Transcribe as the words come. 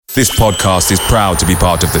This podcast is proud to be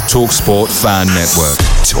part of the TalkSport Fan Network.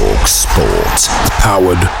 TalkSport.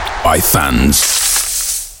 Powered by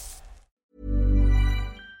fans.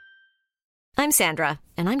 I'm Sandra,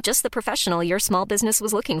 and I'm just the professional your small business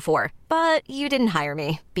was looking for. But you didn't hire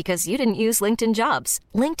me because you didn't use LinkedIn Jobs.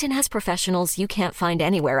 LinkedIn has professionals you can't find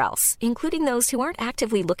anywhere else, including those who aren't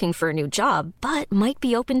actively looking for a new job, but might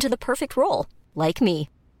be open to the perfect role, like me.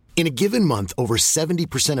 In a given month, over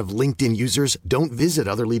 70% of LinkedIn users don't visit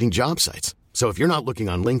other leading job sites. So if you're not looking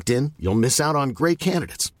on LinkedIn, you'll miss out on great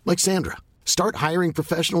candidates like Sandra. Start hiring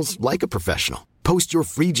professionals like a professional. Post your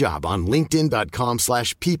free job on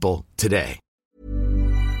linkedin.com/people today.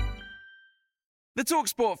 The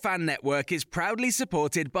TalkSport Fan Network is proudly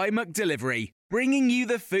supported by McDelivery, bringing you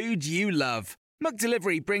the food you love.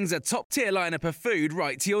 McDelivery brings a top-tier lineup of food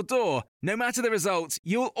right to your door. No matter the result,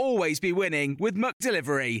 you'll always be winning with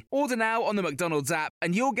McDelivery. Order now on the McDonald's app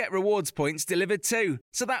and you'll get rewards points delivered too.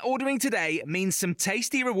 So that ordering today means some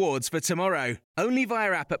tasty rewards for tomorrow. Only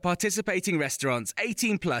via app at participating restaurants.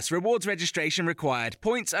 18 plus. Rewards registration required.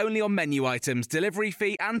 Points only on menu items. Delivery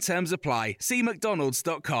fee and terms apply. See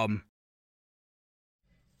mcdonalds.com.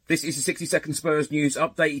 This is the 60-second Spurs news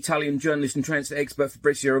update. Italian journalist and transfer expert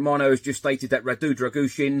Fabrizio Romano has just stated that Radu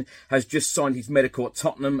Drăgușin has just signed his medical at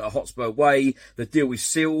Tottenham at Hotspur Way. The deal is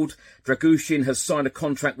sealed. Drăgușin has signed a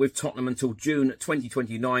contract with Tottenham until June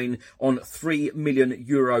 2029 on €3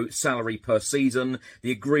 million salary per season.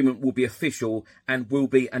 The agreement will be official and will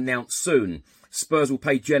be announced soon. Spurs will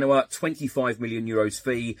pay Genoa €25 million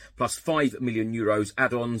fee plus €5 million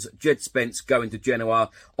add-ons. Jed Spence going to Genoa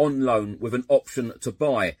on loan with an option to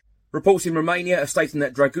buy. Reports in Romania are stating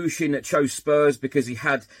that Drăgușin chose Spurs because he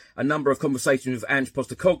had a number of conversations with Ange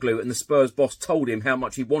and the Spurs boss told him how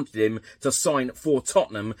much he wanted him to sign for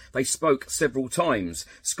Tottenham. They spoke several times.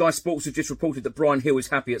 Sky Sports have just reported that Bryan is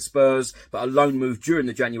happy at Spurs, but a loan move during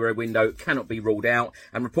the January window cannot be ruled out.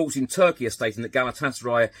 And reports in Turkey are stating that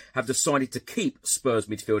Galatasaray have decided to keep Spurs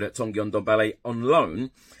midfielder Tanguy Ndombele on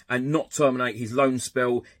loan and not terminate his loan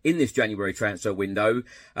spell in this January transfer window.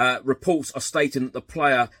 Reports are stating that the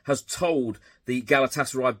player has told the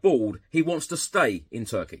Galatasaray board he wants to stay in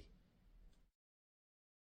Turkey.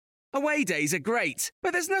 Away days are great,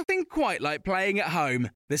 but there's nothing quite like playing at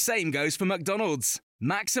home. The same goes for McDonald's.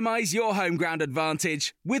 Maximise your home ground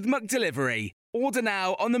advantage with McDelivery. Order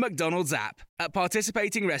now on the McDonald's app. At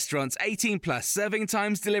participating restaurants, 18 plus, serving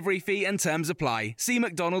times, delivery fee and terms apply. See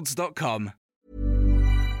mcdonalds.com.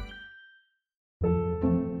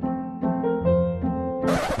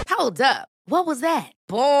 Hold up. What was that?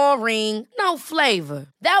 Boring. No flavor.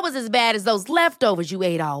 That was as bad as those leftovers you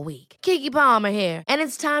ate all week. Keke Palmer here. And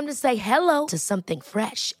it's time to say hello to something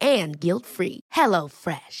fresh and guilt-free. Hello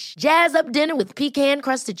Fresh. Jazz up dinner with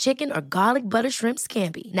pecan-crusted chicken or garlic butter shrimp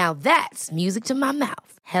scampi. Now that's music to my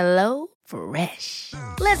mouth. Hello Fresh.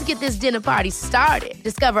 Let's get this dinner party started.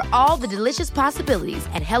 Discover all the delicious possibilities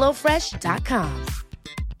at HelloFresh.com.